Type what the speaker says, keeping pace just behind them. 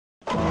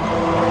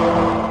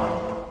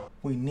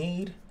We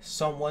need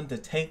someone to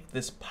take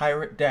this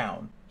pirate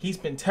down. He's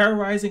been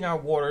terrorizing our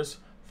waters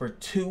for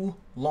too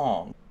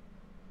long.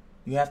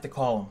 You have to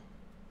call him.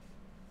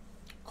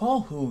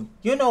 Call who?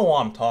 You know who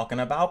I'm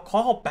talking about.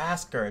 Call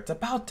Basker. It's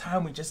about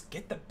time we just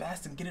get the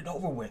best and get it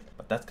over with.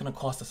 But that's gonna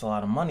cost us a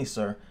lot of money,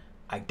 sir.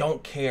 I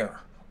don't care.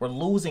 We're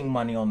losing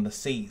money on the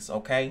seas,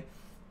 okay?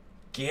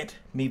 Get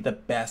me the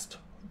best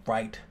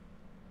right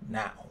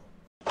now.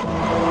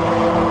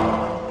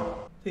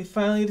 They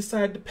finally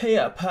decided to pay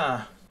up,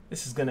 huh?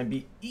 This is gonna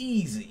be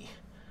easy.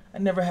 I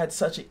never had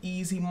such an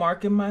easy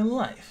mark in my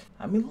life.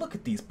 I mean, look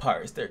at these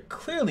pirates. They're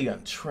clearly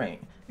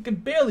untrained. They can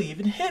barely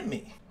even hit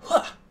me.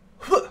 Huh.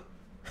 Huh.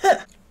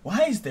 Huh.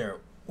 Why is there...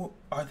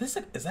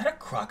 is that a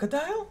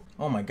crocodile?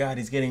 Oh my god,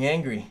 he's getting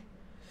angry.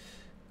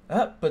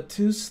 But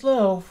too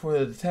slow for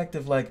a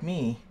detective like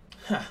me.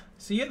 Huh.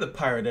 So you're the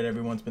pirate that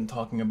everyone's been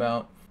talking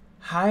about.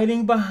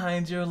 Hiding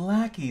behind your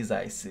lackeys,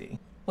 I see.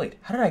 Wait,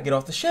 how did I get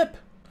off the ship?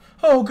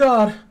 Oh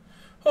god!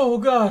 Oh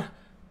god!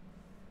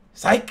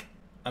 Psych!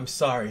 I'm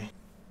sorry,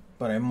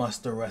 but I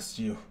must arrest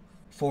you.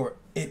 For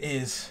it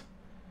is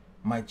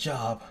my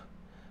job,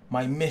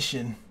 my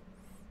mission,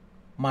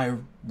 my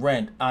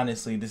rent.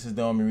 Honestly, this is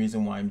the only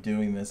reason why I'm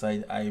doing this.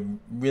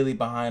 I'm really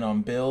behind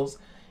on bills,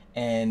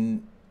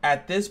 and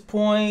at this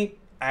point,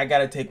 I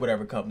gotta take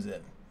whatever comes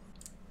in.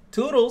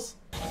 Toodles!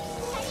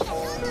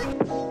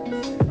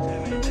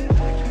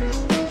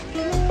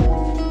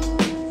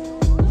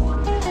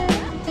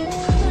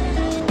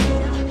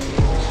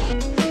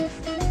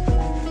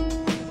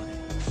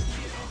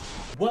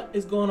 What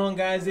is going on,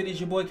 guys? It is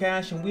your boy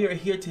Cash, and we are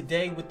here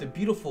today with the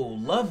beautiful,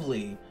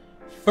 lovely,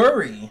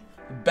 furry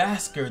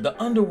Basker,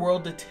 the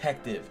underworld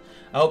detective.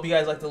 I hope you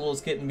guys liked the little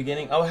skit in the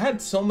beginning. I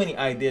had so many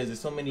ideas. There's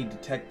so many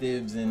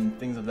detectives and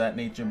things of that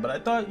nature, but I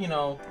thought, you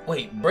know,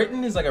 wait,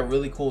 Britain is like a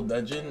really cool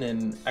dungeon,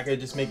 and I could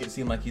just make it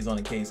seem like he's on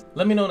a case.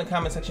 Let me know in the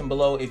comment section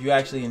below if you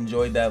actually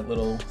enjoyed that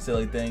little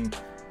silly thing.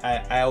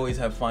 I always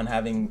have fun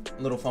having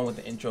little fun with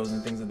the intros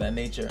and things of that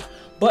nature.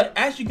 But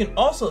as you can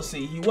also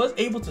see, he was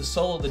able to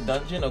solo the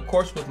dungeon, of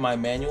course with my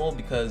manual,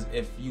 because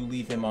if you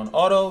leave him on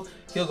auto,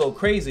 he'll go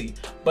crazy.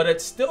 But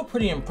it's still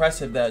pretty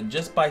impressive that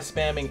just by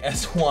spamming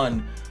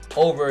S1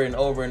 over and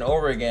over and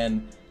over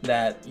again,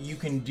 that you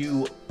can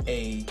do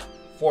a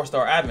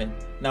 4-star admin.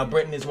 Now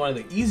Britain is one of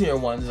the easier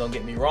ones, don't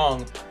get me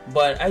wrong,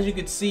 but as you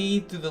could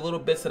see through the little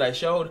bits that I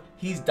showed,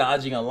 he's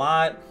dodging a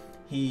lot.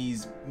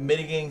 He's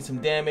mitigating some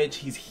damage.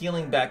 He's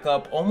healing back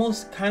up,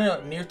 almost kind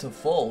of near to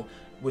full.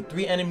 With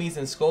 3 enemies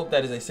in scope,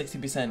 that is a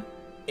 60%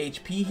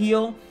 HP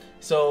heal.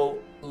 So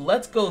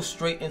let's go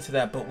straight into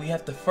that, but we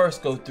have to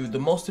first go through the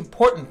most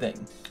important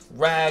thing.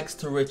 Rags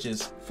to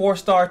riches,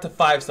 4-star to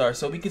 5-star.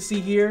 So we can see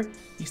here,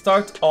 he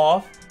starts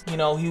off, you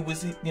know,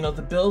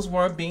 the bills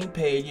weren't being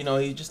paid. You know,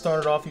 he just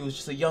started off, he was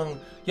just a young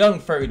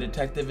furry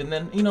detective, and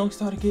then, you know, he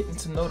started getting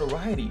some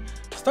notoriety.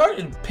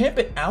 Started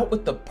pimping out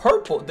with the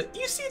purple.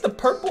 You see the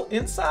purple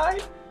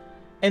inside?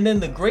 And then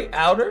the gray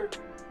outer?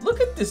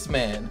 Look at this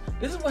man.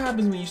 This is what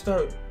happens when you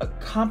start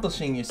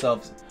accomplishing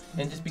yourself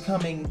and just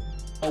becoming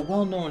a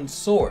well-known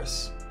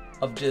source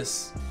of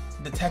just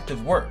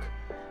detective work.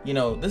 You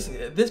know,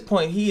 at this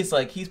point, he's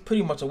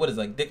pretty much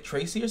like Dick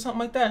Tracy or something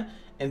like that.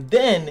 And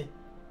then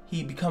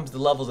he becomes the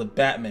levels of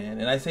Batman.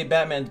 And I say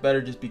Batman's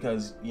better just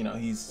because, you know,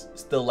 he's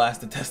still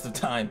lasts the test of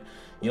time.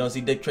 You don't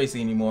see Dick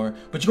Tracy anymore.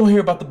 But you're gonna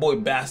hear about the boy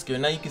Basker.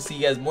 Now you can see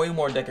he has way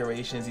more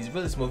decorations. He's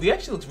really smooth. He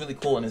actually looks really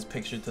cool in his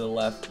picture to the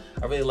left.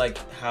 I really like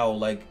how,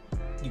 like,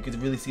 you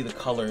could really see the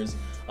colors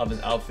of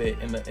his outfit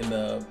in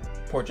the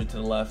portrait to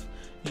the left.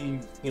 He,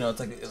 you know, it's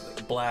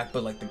like black,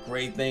 but like the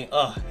gray thing.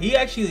 He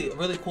actually a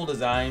really cool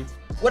design.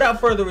 Without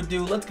further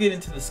ado, let's get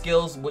into the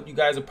skills, what you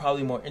guys are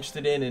probably more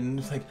interested in, and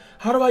it's like,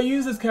 how do I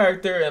use this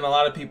character? And a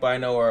lot of people I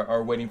know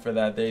are waiting for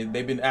that. They've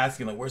been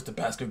asking, like, where's the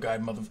Basker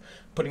guide,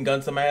 putting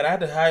guns to my head. I had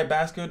to hire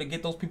Basker to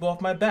get those people off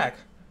my back.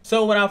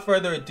 So without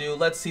further ado,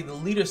 let's see the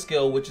leader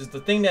skill, which is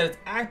the thing that is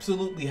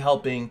absolutely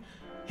helping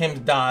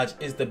him dodge,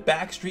 is the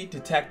Backstreet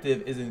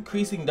Detective is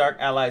increasing Dark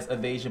Allies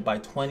evasion by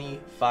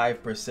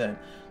 25%.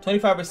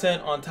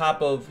 25% on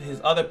top of his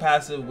other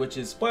passive, which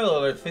is, spoiler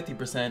alert,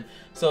 50%.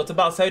 So it's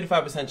about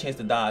 75% chance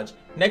to dodge.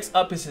 Next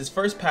up is his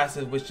first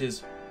passive, which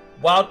is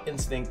Wild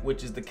Instinct,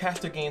 which is the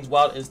caster gains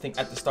Wild Instinct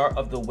at the start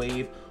of the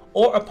wave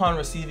or upon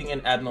receiving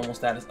an abnormal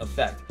status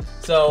effect.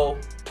 So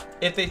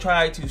if they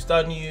try to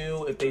stun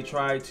you, if they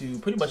try to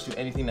pretty much do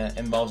anything that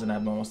involves an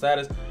abnormal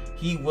status,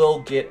 he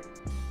will get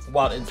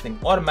Wild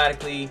Instinct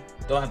automatically.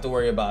 Don't have to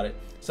worry about it.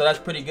 So that's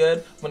pretty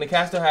good. When the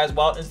caster has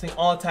Wild Instinct,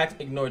 all attacks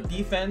ignore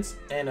defense,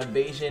 and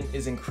evasion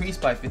is increased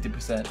by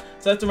 50%.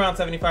 So that's around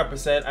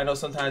 75%. I know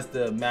sometimes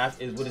the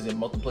math is,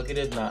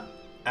 multiplicative, not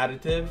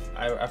additive.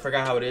 I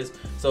forgot how it is.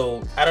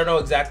 So I don't know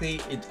exactly.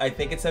 I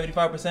think it's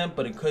 75%,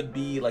 but it could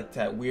be like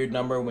that weird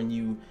number when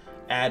you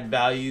add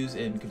values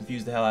and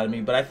confuse the hell out of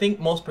me. But I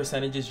think most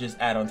percentages just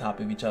add on top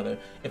of each other,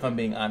 if I'm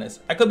being honest.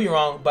 I could be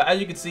wrong, but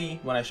as you can see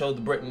when I showed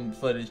the Britain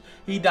footage,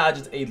 he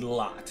dodges a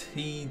lot.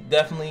 He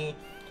definitely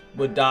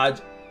would dodge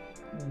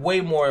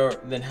way more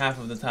than half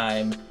of the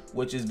time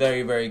which is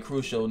very, very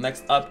crucial.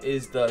 Next up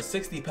is the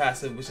 60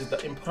 passive, which is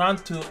the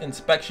Impromptu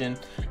Inspection.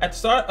 At the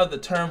start of the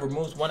turn,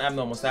 removes one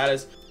abnormal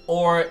status.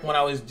 Or when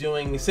I was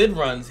doing Sid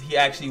runs, he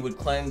actually would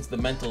cleanse the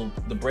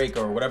break,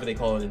 or whatever they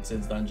call it in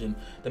Sid's dungeon,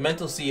 the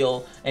mental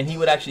seal, and he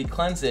would actually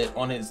cleanse it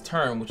on his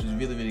turn, which is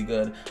really, really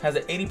good. Has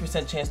an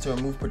 80% chance to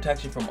remove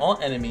protection from all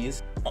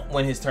enemies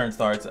when his turn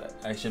starts.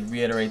 I should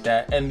reiterate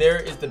that. And there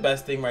is the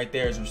best thing right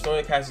there, is restore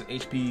the caster's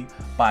HP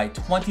by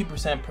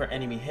 20% per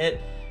enemy hit.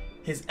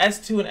 His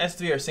S2 and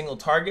S3 are single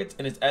targets,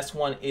 and his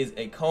S1 is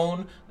a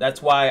cone.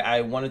 That's why I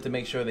wanted to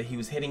make sure that he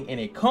was hitting in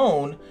a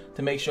cone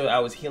to make sure that I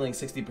was healing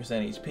 60%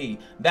 HP.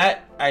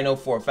 That I know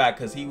for a fact,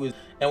 because he was,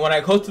 and when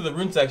I go to the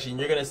rune section,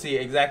 you're gonna see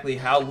exactly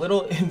how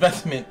little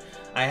investment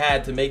I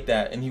had to make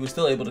that, and he was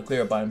still able to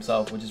clear it by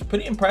himself, which is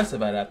pretty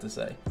impressive, I'd have to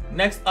say.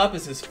 Next up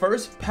is his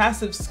first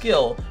passive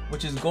skill,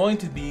 which is going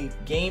to be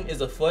Game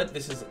is Afoot.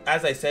 This is,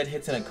 as I said,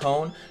 hits in a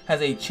cone,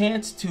 has a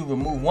chance to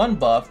remove one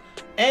buff,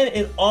 and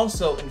it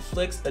also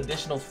inflicts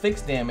additional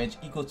fixed damage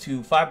equal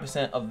to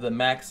 5% of the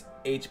max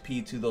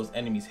HP to those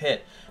enemies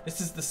hit.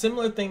 This is the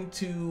similar thing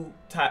to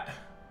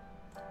Tarkus,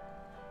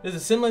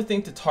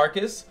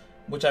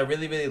 which I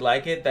really, really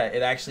like it, that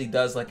it actually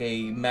does like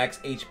a max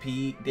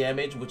HP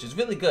damage, which is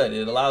really good.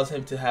 It allows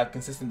him to have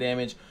consistent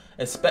damage,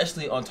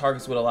 especially on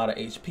targets with a lot of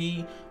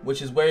HP,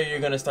 which is where you're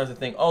going to start to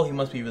think, oh, he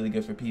must be really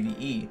good for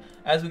PvE.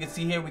 As we can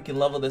see here, we can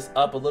level this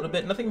up a little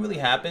bit. Nothing really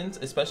happens,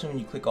 especially when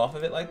you click off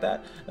of it like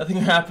that. Nothing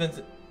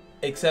happens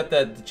except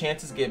that the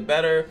chances get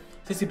better,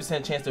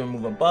 60% chance to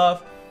remove a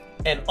buff,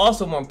 and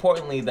also more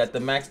importantly that the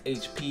max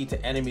HP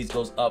to enemies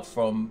goes up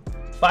from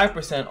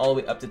 5% all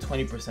the way up to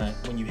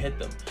 20% when you hit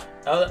them.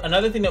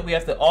 Another thing that we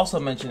have to also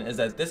mention is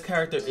that this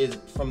character is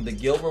from the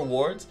guild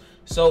rewards,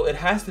 so it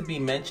has to be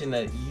mentioned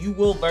that you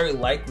will very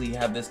likely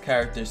have this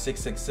character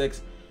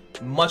 666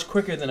 much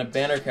quicker than a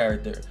banner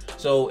character.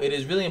 So it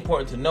is really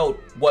important to note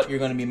what you're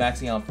going to be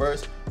maxing out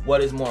first,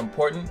 what is more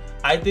important.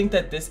 I think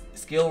that this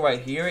skill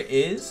right here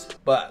is,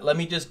 but let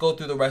me just go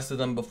through the rest of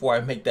them before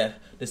I make that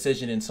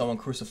decision and someone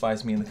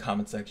crucifies me in the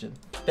comment section.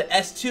 The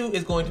S2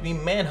 is going to be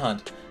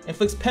Manhunt.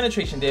 Inflicts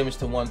penetration damage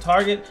to one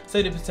target,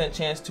 70%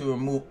 chance to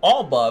remove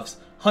all buffs,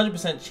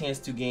 100% chance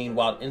to gain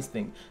Wild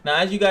Instinct. Now,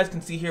 as you guys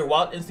can see here,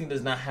 Wild Instinct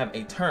does not have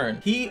a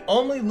turn. He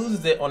only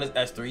loses it on his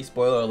S3,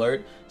 spoiler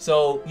alert.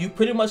 So you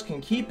pretty much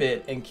can keep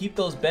it and keep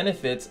those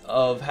benefits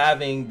of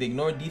having the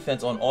ignored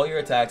defense on all your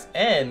attacks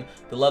and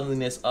the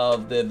loveliness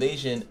of the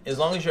evasion as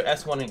long as you're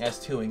S1 and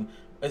S2ing.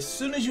 As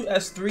soon as you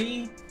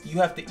S3, you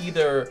have to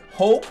either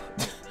hope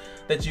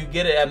that you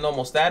get an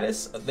abnormal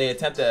status, they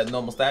attempt to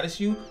abnormal status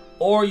you,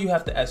 or you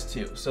have to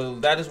S2. So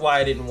that is why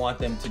I didn't want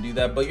them to do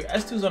that. But your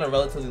S2 is on a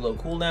relatively low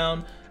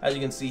cooldown. As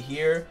you can see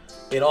here,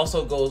 it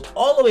also goes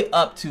all the way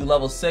up to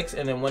level 6,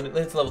 and then when it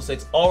hits level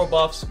 6, all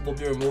rebuffs will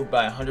be removed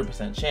by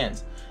 100%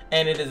 chance.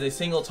 And it is a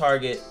single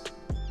target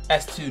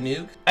S2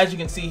 nuke. As you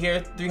can see here,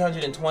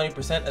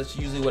 320%, that's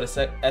usually what a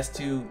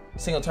S2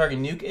 single target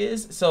nuke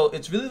is. So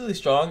it's really, really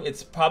strong.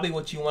 It's probably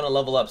what you want to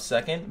level up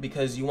second,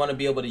 because you want to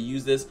be able to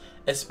use this,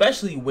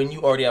 especially when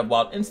you already have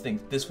Wild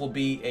Instinct. This will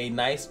be a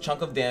nice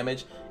chunk of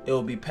damage. It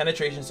will be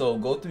penetration, so it will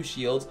go through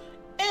shields.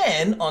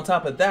 And on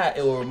top of that,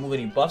 it will remove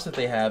any buffs that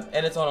they have,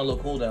 and it's on a low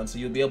cooldown, so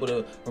you'll be able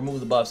to remove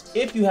the buffs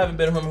if you haven't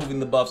been removing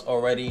the buffs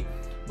already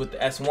with the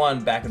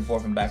S1 back and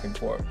forth and back and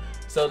forth.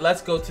 So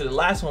let's go to the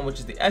last one, which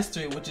is the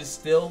S3, which is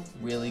still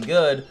really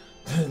good.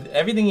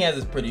 Everything he has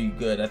is pretty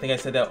good. I think I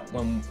said that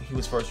when he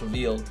was first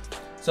revealed.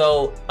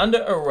 So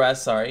under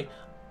arrest,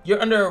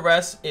 your under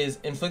arrest is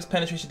inflicts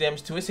penetration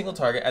damage to a single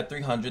target at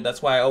 300.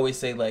 That's why I always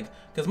say, like,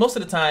 because most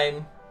of the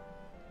time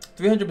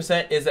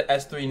 300% is a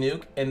S3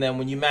 nuke, and then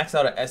when you max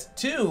out a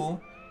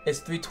S2, it's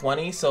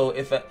 320. So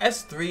if a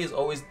S3 is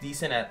always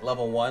decent at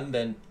level 1,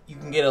 then you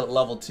can get a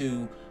level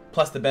 2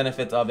 plus the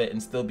benefits of it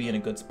and still be in a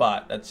good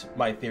spot. That's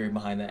my theory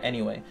behind that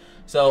anyway.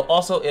 So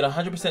also it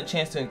 100%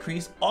 chance to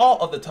increase all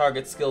of the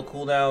target's skill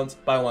cooldowns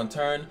by 1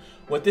 turn.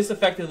 What this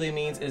effectively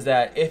means is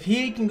that if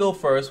he can go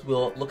first,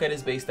 we'll look at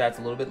his base stats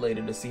a little bit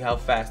later to see how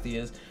fast he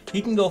is.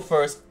 He can go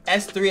first,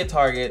 S3 a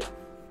target,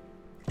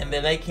 and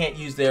then they can't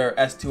use their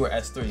S2 or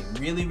S3.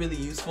 Really, really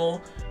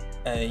useful.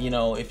 You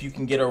know, if you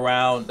can get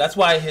around, that's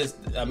why his,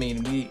 I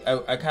mean,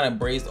 I kind of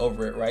brazed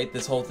over it, right?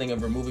 This whole thing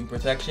of removing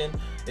protection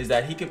is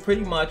that he could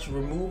pretty much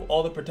remove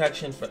all the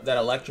protection that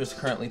Electra's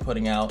currently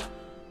putting out,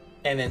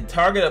 and then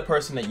target a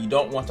person that you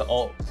don't want to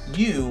ult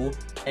you,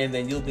 and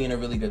then you'll be in a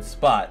really good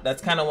spot.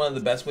 That's kind of one of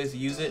the best ways to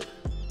use it.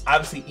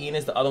 Obviously, Ian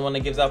is the other one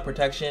that gives out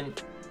protection,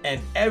 and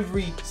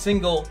every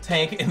single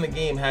tank in the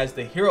game has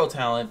the hero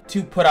talent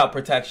to put out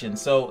protection.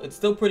 So it's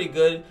still pretty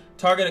good.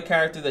 Target a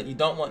character that you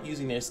don't want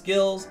using their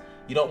skills.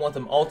 You don't want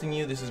them ulting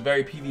you. This is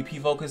very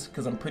PvP focused,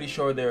 because I'm pretty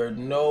sure there are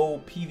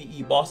no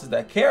PvE bosses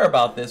that care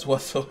about this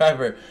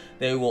whatsoever.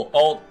 They will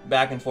ult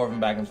back and forth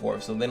and back and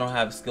forth, so they don't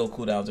have skill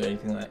cooldowns or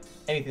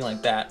anything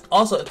like that.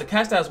 Also, if the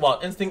caster has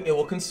Wild Instinct, it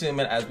will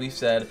consume it, as we've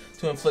said,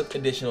 to inflict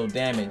additional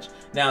damage.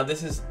 Now,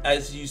 this is,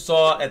 as you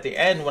saw at the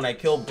end when I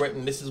killed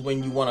Britain, this is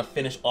when you want to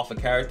finish off a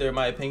character, in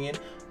my opinion,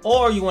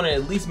 or you want to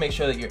at least make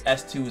sure that your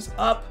S2 is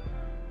up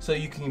so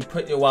you can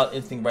put your Wild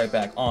Instinct right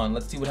back on.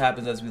 Let's see what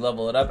happens as we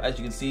level it up. As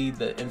you can see,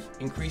 the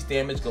increased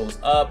damage goes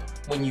up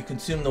when you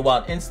consume the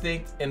Wild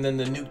Instinct, and then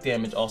the nuke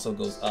damage also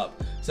goes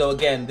up. So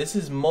again, this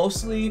is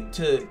mostly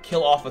to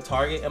kill off a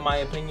target, in my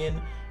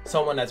opinion,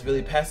 someone that's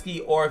really pesky,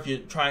 or if you're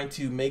trying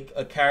to make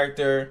a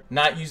character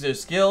not use their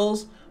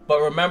skills.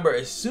 But remember,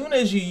 as soon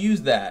as you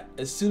use that,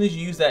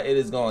 it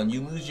is gone.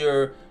 You lose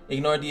your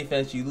ignore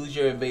defense, you lose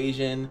your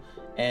evasion.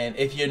 And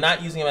if you're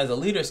not using him as a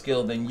leader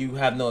skill, then you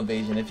have no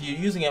evasion. If you're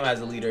using him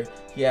as a leader,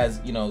 he has,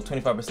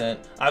 25%.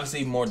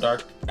 Obviously, more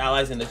dark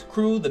allies in his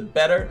crew, the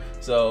better.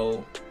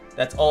 So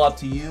that's all up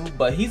to you.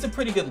 But he's a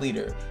pretty good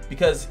leader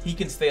because he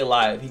can stay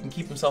alive. He can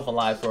keep himself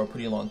alive for a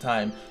pretty long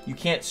time. You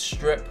can't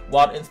strip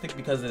Wild Instinct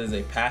because it is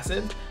a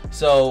passive.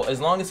 So as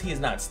long as he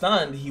is not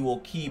stunned, he will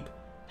keep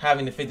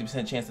having the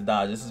 50% chance to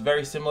dodge. This is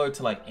very similar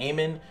to like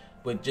Eamon,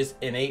 with just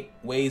innate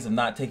ways of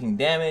not taking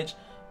damage.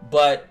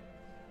 But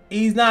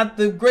he's not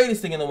the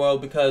greatest thing in the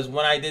world, because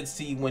when I did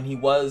see when he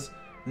was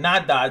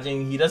not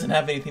dodging, he doesn't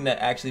have anything that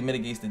actually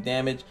mitigates the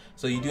damage,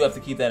 so you do have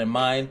to keep that in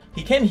mind.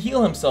 He can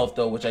heal himself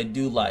though, which I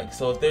do like.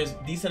 So if there's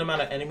a decent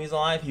amount of enemies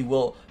alive, he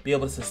will be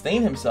able to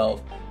sustain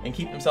himself and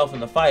keep himself in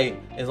the fight,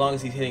 as long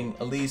as he's hitting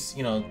at least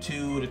 2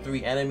 to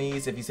 3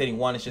 enemies. If he's hitting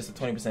 1, it's just a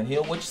 20%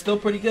 heal, which is still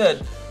pretty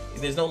good.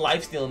 There's no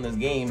lifesteal in this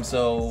game,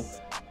 so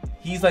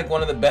he's like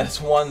one of the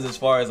best ones as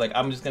far as like,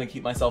 I'm just gonna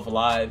keep myself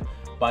alive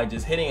by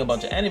just hitting a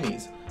bunch of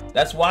enemies.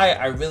 That's why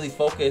I really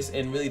focus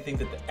and really think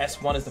that the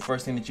S1 is the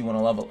first thing that you want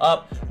to level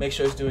up. Make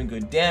sure it's doing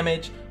good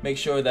damage, make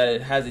sure that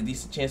it has a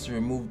decent chance to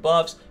remove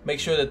buffs, make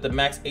sure that the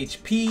max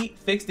HP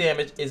fixed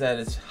damage is at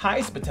its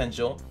highest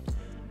potential,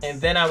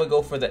 and then I would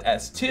go for the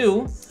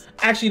S2.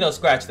 Actually, no,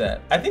 scratch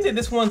that. I think that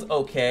this one's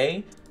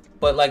okay,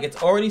 but like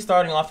it's already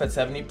starting off at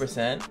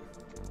 70%.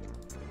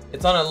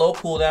 It's on a low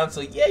cooldown,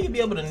 so yeah, you'll be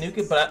able to nuke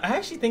it, but I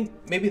actually think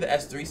maybe the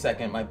S3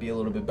 second might be a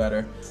little bit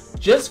better,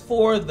 just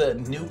for the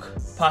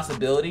nuke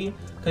possibility,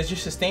 because you're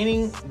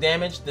sustaining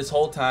damage this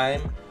whole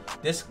time.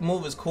 This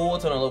move is cool,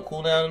 it's on a low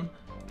cooldown,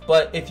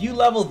 but if you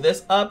level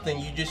this up, then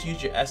you just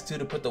use your S2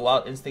 to put the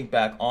Wild Instinct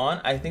back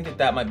on. I think that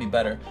that might be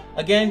better.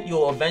 Again,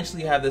 you'll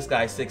eventually have this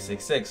guy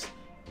 666,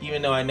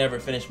 even though I never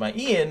finished my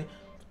Ian.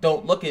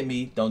 Don't look at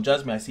me, don't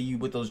judge me, I see you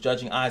with those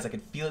judging eyes, I can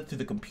feel it through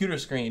the computer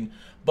screen,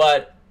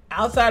 but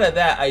outside of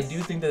that, I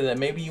do think that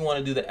maybe you want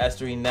to do the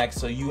S3 next,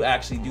 so you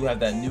actually do have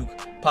that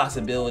nuke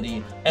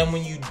possibility. And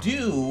when you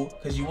do,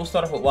 because you will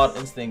start off with Wild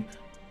Instinct,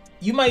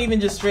 you might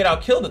even just straight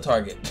out kill the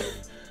target.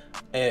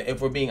 If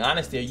we're being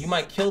honest here, you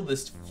might kill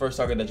this first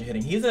target that you're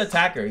hitting. He's an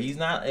attacker. He's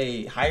not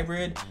a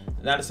hybrid,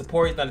 not a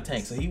support, he's not a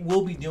tank. So he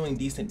will be doing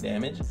decent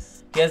damage.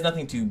 He has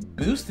nothing to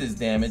boost his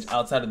damage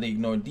outside of the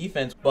ignore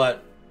defense.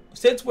 But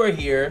since we're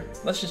here,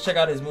 let's just check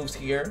out his moves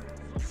here.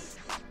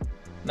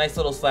 Nice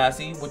little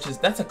slassy,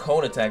 that's a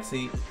cone attack.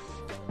 See,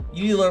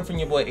 you need to learn from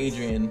your boy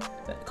Adrian.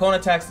 Cone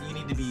attacks, you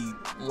need to be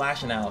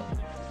lashing out.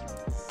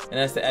 And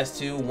that's the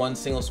S2, one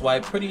single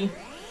swipe, pretty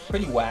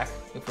whack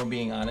if we're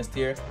being honest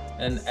here.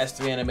 And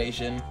S3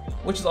 animation,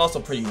 which is also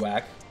pretty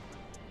whack.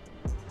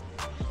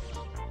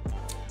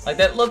 Like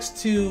that looks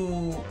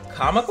too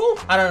comical?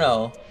 I don't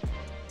know.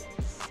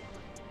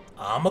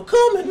 I'm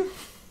a-comin'.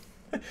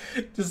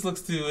 It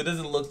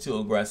doesn't look too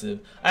aggressive.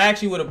 I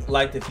actually would have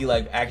liked if he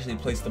like actually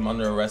placed them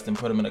under arrest and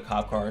put him in a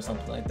cop car or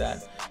something like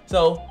that.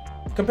 So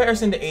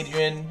comparison to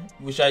Adrian,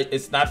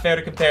 it's not fair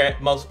to compare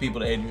most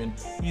people to Adrian.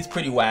 He's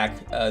pretty whack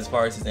as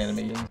far as his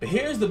animation. But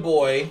here's the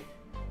boy.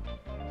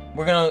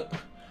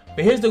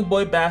 Here's the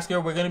boy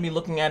Basker. We're gonna be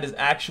looking at his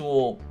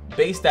actual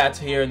base stats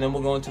here, and then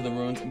we'll go into the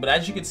runes. But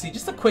as you can see,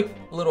 just a quick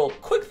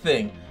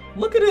thing.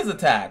 Look at his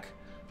attack.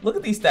 Look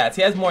at these stats.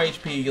 He has more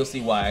HP. You'll see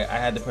why I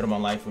had to put him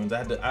on life runes.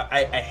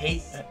 I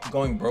hate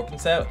going broken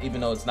set, even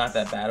though it's not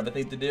that bad of a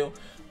thing to do,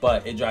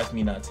 but it drives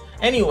me nuts.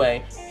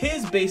 Anyway,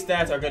 his base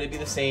stats are going to be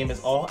the same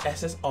as all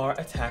SSR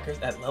attackers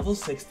at level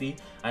 60.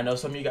 I know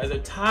some of you guys are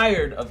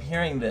tired of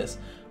hearing this,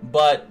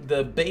 but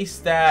the base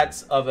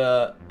stats of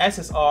a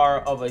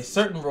SSR of a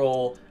certain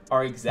role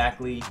are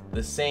exactly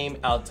the same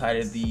outside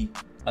of the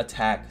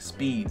attack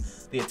speed.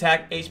 The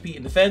attack, HP,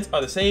 and defense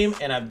are the same,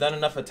 and I've done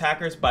enough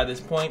attackers by this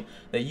point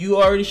that you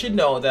already should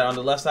know that on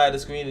the left side of the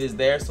screen it is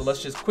there. So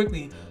let's just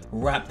quickly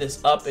wrap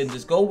this up and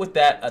just go with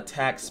that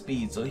attack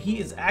speed. So he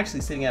is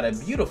actually sitting at a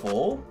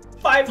beautiful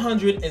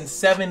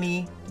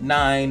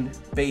 579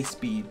 base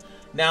speed.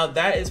 Now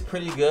that is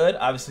pretty good.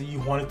 Obviously you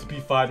want it to be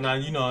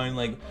 599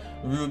 like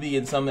Ruby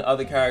and some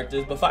other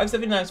characters, but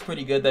 579 is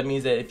pretty good. That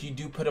means that if you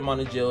do put him on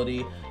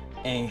agility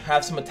and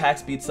have some attack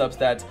speed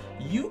substats,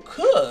 you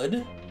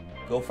could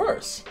go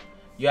first.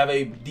 You have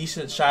a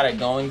decent shot at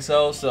going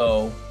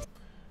so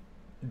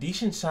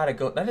decent shot at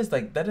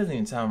that doesn't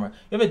even sound right.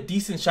 You have a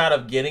decent shot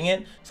of getting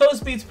it, so the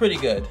speed's pretty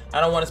good.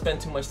 I don't want to spend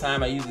too much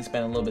time. I usually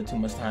spend a little bit too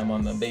much time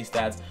on the base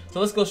stats. So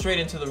let's go straight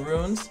into the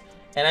runes.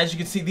 And as you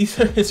can see, these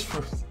are his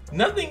runes.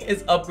 Nothing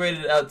is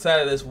upgraded outside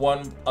of this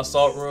one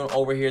assault rune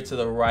over here to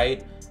the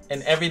right,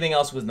 and everything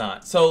else was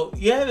not. So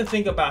you have to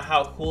think about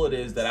how cool it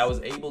is that I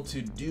was able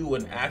to do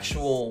an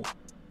actual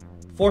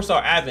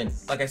 4-star Advent,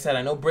 like I said,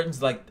 I know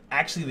Britain's like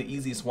actually the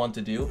easiest one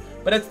to do,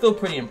 but it's still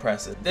pretty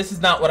impressive. This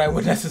is not what I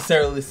would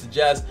necessarily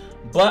suggest,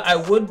 but I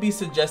would be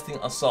suggesting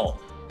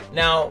Assault.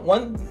 Now,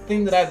 one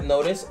thing that I've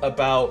noticed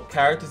about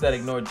characters that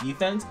ignore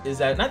defense is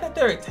that not that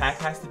their attack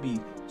has to be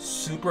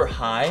super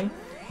high,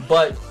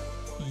 but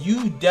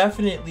you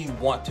definitely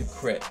want to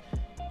crit.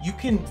 You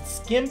can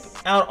skimp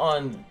out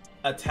on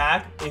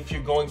attack if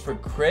you're going for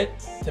crit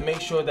to make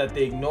sure that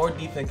they ignore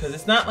defense, because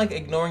it's not like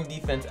ignoring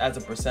defense as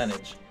a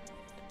percentage.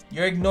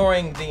 You're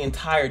ignoring the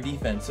entire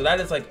defense, so that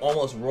is like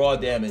almost raw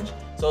damage.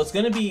 So it's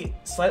going to be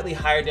slightly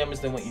higher damage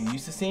than what you're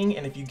used to seeing,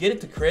 and if you get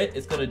it to crit,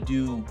 it's going to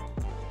do,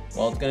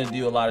 well, it's going to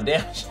do a lot of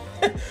damage.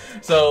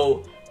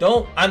 So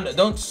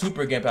don't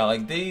super gimp out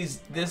like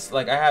this.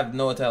 Like I have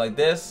no attack, like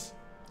this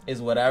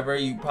is whatever.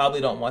 You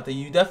probably don't want that.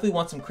 You definitely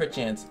want some crit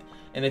chance.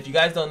 And if you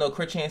guys don't know,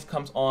 crit chance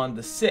comes on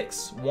the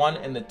 6, 1,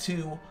 and the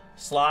 2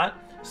 slot.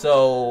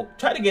 So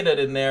try to get it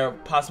in there,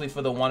 possibly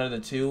for the 1 or the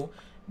 2.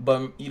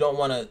 But you don't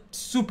want to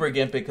super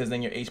gimp it, because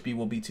then your HP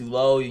will be too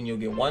low and you'll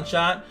get one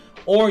shot.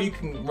 Or you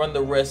can run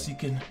the risk. You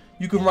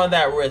can run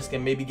that risk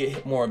and maybe get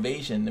hit more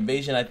evasion.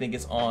 Evasion, I think,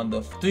 is on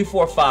the 3,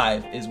 4,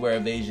 5 is where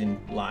evasion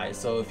lies.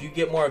 So if you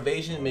get more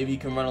evasion, maybe you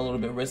can run a little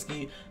bit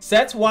risky.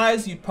 Sets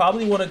wise, you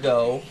probably want to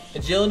go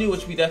agility,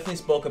 which we definitely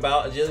spoke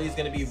about. Agility is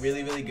going to be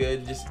really, really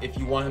good just if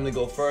you want him to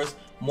go first.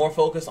 More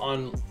focus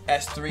on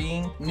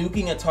S3,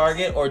 nuking a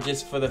target, or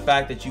just for the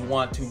fact that you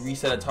want to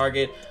reset a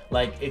target.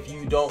 Like if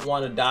you don't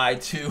want to die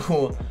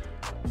to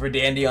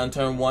Verdandi on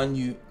turn 1,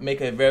 you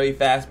make a very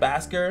fast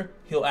Basker.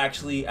 He'll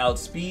actually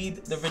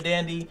outspeed the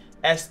Verdandi,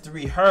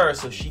 S3 her,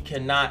 so she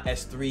cannot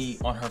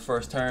S3 on her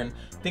first turn.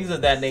 Things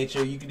of that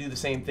nature. You can do the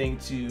same thing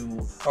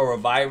to a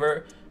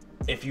Reviver.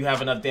 If you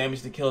have enough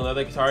damage to kill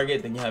another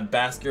target, then you have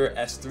Basker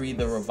S3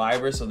 the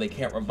Reviver, so they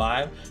can't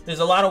revive.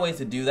 There's a lot of ways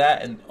to do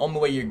that, and the only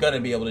way you're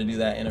gonna be able to do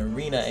that in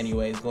arena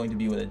anyway is going to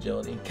be with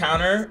agility.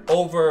 Counter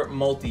over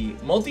multi.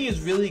 Multi is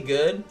really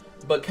good,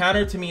 but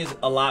counter to me is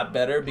a lot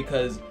better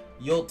because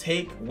you'll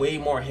take way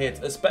more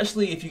hits,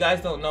 especially if you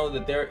guys don't know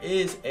that there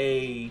is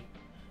a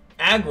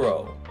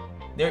aggro.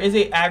 There is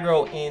a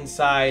aggro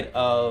inside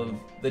of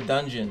the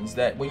dungeons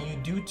that when you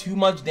do too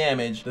much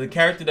damage, the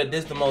character that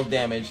does the most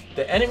damage,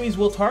 the enemies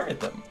will target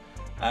them.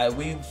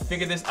 We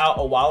figured this out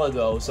a while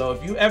ago, so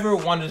if you ever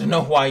wanted to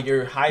know why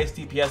your highest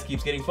DPS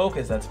keeps getting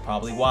focused, that's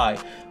probably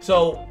why.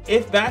 So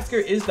if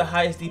Basker is the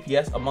highest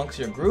DPS amongst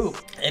your group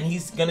and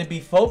he's gonna be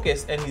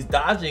focused and he's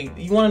dodging,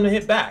 you want him to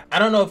hit back. I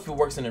don't know if it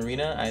works in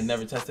arena, I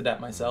never tested that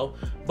myself,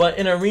 but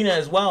in arena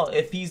as well,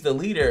 if he's the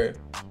leader,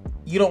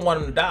 you don't want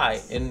him to die,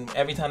 and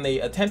every time they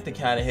attempt to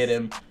kind of hit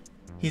him,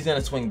 he's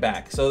gonna swing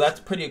back. So that's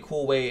pretty a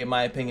cool way, in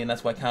my opinion.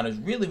 That's why counter is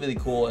really, really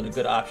cool and a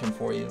good option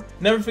for you.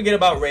 Never forget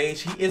about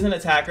rage. He is an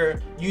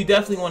attacker. You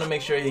definitely want to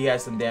make sure he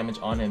has some damage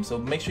on him. So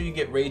make sure you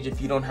get rage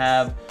if you don't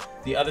have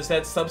the other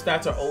stats.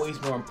 Sub-stats are always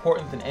more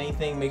important than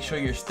anything. Make sure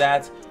your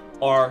stats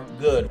are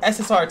good.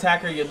 SSR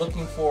attacker, you're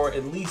looking for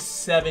at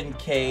least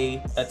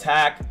 7k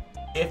attack,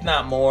 if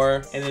not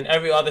more, and then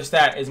every other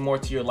stat is more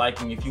to your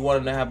liking. If you want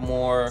him to have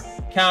more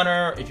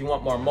counter, if you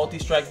want more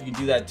multi-strike, you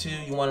can do that too.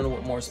 You want him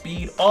with more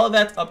speed, all of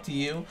that's up to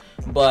you,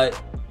 but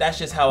that's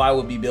just how I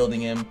would be building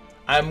him.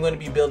 I'm going to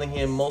be building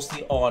him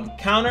mostly on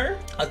counter,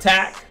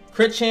 attack,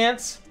 crit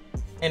chance,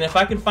 and if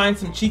I can find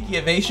some cheeky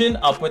evasion,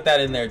 I'll put that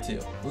in there too.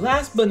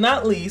 Last but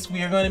not least,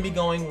 we are going to be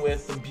going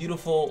with the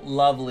beautiful,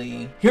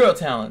 lovely hero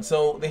talents.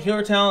 So the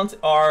hero talents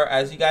are,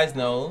 as you guys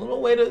know, a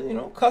little way to,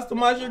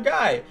 customize your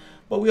guy.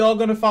 But we all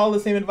gonna follow the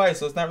same advice,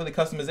 so it's not really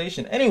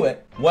customization. Anyway,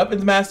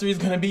 weapons mastery is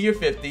gonna be your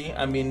 50.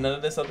 I mean, none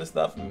of this other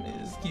stuff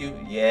is cute.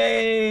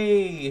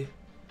 Yay!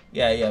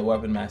 Yeah,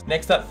 weapon mastery.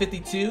 Next up,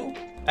 52.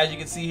 As you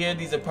can see here,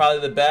 these are probably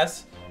the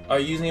best. Are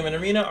you using him in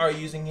arena or are you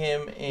using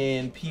him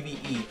in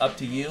PvE? Up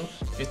to you.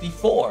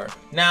 54.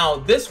 Now,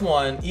 this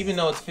one, even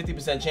though it's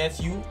 50%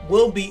 chance, you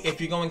will be, if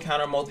you're going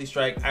counter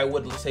multi-strike, I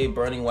would say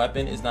burning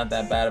weapon is not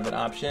that bad of an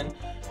option.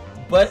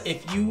 But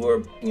if you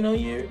were,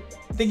 you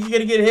think you're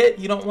gonna get hit,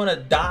 you don't want to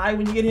die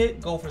when you get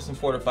hit, go for some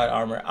fortified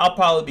armor. I'll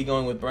probably be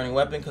going with burning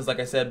weapon because, like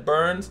I said,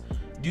 burns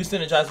do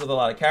synergize with a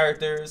lot of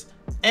characters.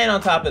 And on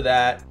top of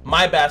that,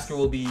 my Basker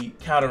will be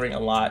countering a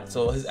lot,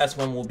 so his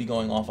S1 will be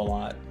going off a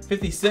lot.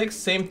 56,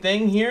 same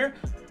thing here.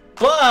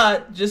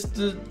 But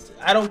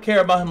I don't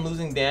care about him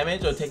losing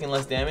damage or taking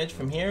less damage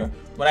from here,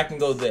 but I can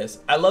go this.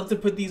 I love to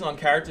put these on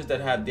characters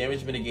that have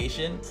damage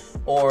mitigation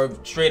or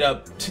straight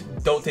up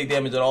don't take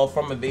damage at all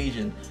from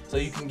evasion. So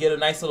you can get a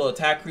nice little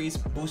attack crease,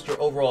 boost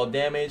your overall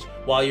damage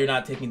while you're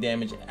not taking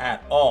damage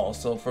at all.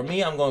 So for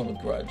me, I'm going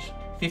with Grudge.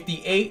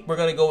 58, we're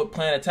gonna go with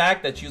plan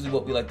attack. That's usually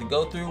what we like to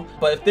go through.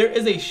 But if there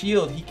is a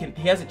shield, he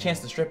has a chance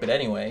to strip it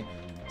anyway.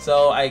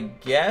 So I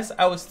guess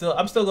I'm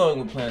still going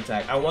with plan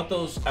attack. I want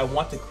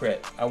to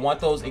crit. I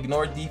want those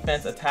ignore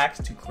defense attacks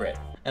to crit.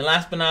 And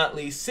last but not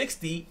least,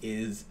 60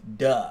 is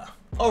duh.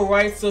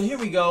 Alright, so here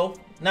we go.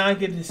 Now I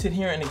get to sit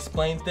here and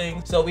explain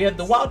things. So we have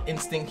the Wild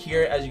Instinct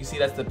here. As you can see,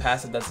 that's the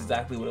passive. That's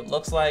exactly what it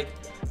looks like.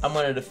 I'm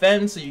gonna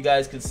defend so you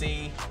guys can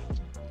see.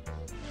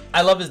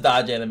 I love his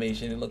dodge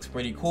animation. It looks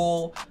pretty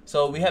cool.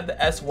 So we have the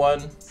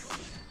S1.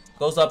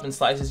 Goes up and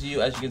slices you.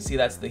 As you can see,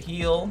 that's the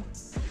heal.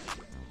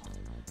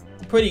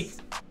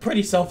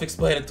 Pretty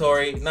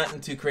self-explanatory. Nothing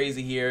too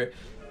crazy here.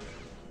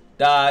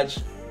 Dodge.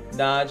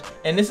 Dodge.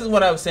 And this is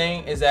what I was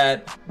saying, is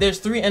that there's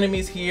 3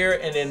 enemies here,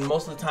 and then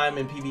most of the time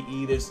in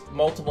PvE there's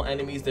multiple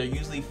enemies. They're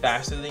usually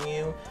faster than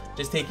you.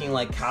 Just taking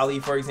like Kali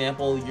for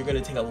example, you're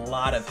gonna take a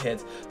lot of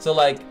hits. So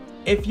like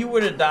if you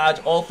were to dodge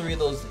all 3 of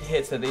those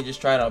hits that they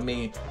just tried on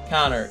me,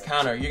 counter,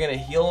 you're gonna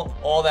heal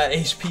all that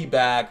HP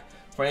back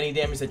for any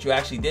damage that you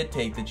actually did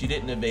take that you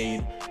didn't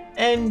evade,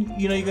 and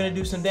you know you're gonna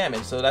do some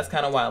damage. So that's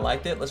kind of why I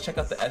liked it. Let's check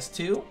out the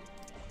S2.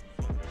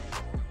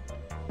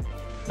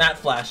 Not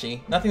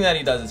flashy. Nothing that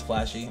he does is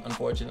flashy,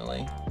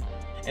 unfortunately.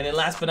 And then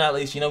last but not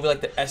least, you know we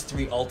like the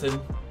S3 ultimate.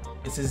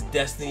 It's his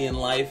destiny in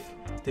life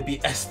to be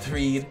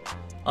S3'd,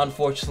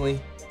 unfortunately.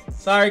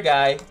 Sorry,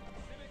 guy.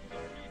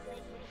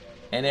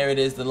 And there it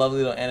is, the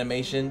lovely little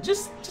animation.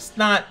 Just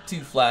not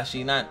too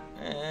flashy. Not,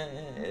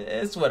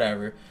 it's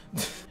whatever.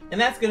 And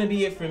that's gonna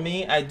be it for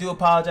me. I do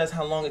apologize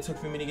how long it took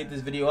for me to get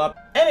this video up.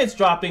 And it's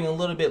dropping a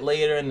little bit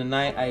later in the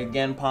night. I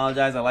again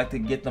apologize. I like to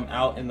get them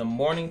out in the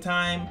morning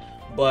time,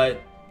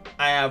 but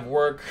I have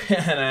work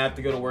and I have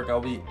to go to work. I'll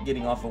be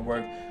getting off of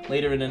work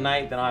later in the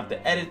night. Then I'll have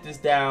to edit this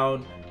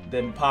down,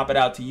 then pop it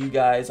out to you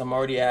guys. I'm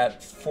already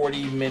at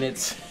 40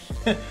 minutes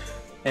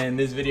and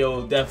this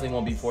video definitely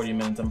won't be 40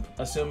 minutes. I'm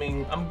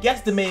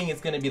guesstimating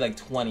it's gonna be like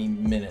 20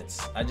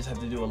 minutes. I just have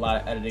to do a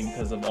lot of editing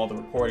because of all the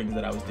recordings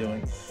that I was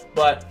doing.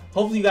 But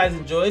hopefully you guys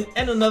enjoyed.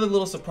 And another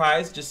little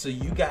surprise, just so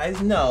you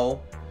guys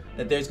know,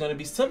 that there's going to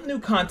be some new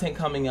content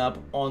coming up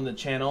on the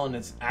channel, and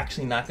it's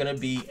actually not going to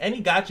be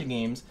any gacha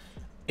games.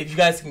 If you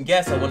guys can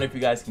guess, I wonder if you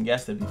guys can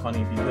guess. It'd be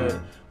funny if you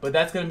could. But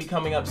that's going to be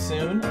coming up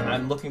soon.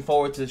 I'm looking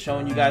forward to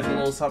showing you guys a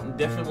little something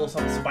different, a little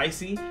something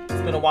spicy.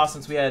 It's been a while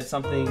since we had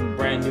something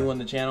brand new on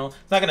the channel.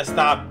 It's not going to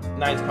stop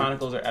Knights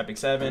Chronicles or Epic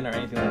 7 or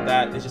anything like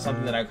that. It's just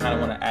something that I kind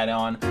of want to add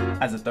on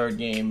as a 3rd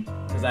game,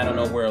 because I don't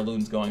know where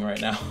Elun's going right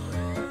now.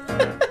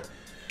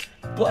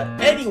 But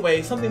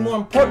anyway, something more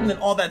important than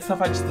all that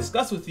stuff I just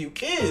discussed with you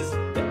is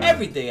that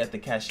every day at the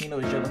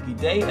Kashino is your lucky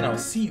day, and I'll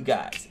see you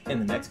guys in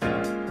the next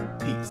video.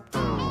 Peace.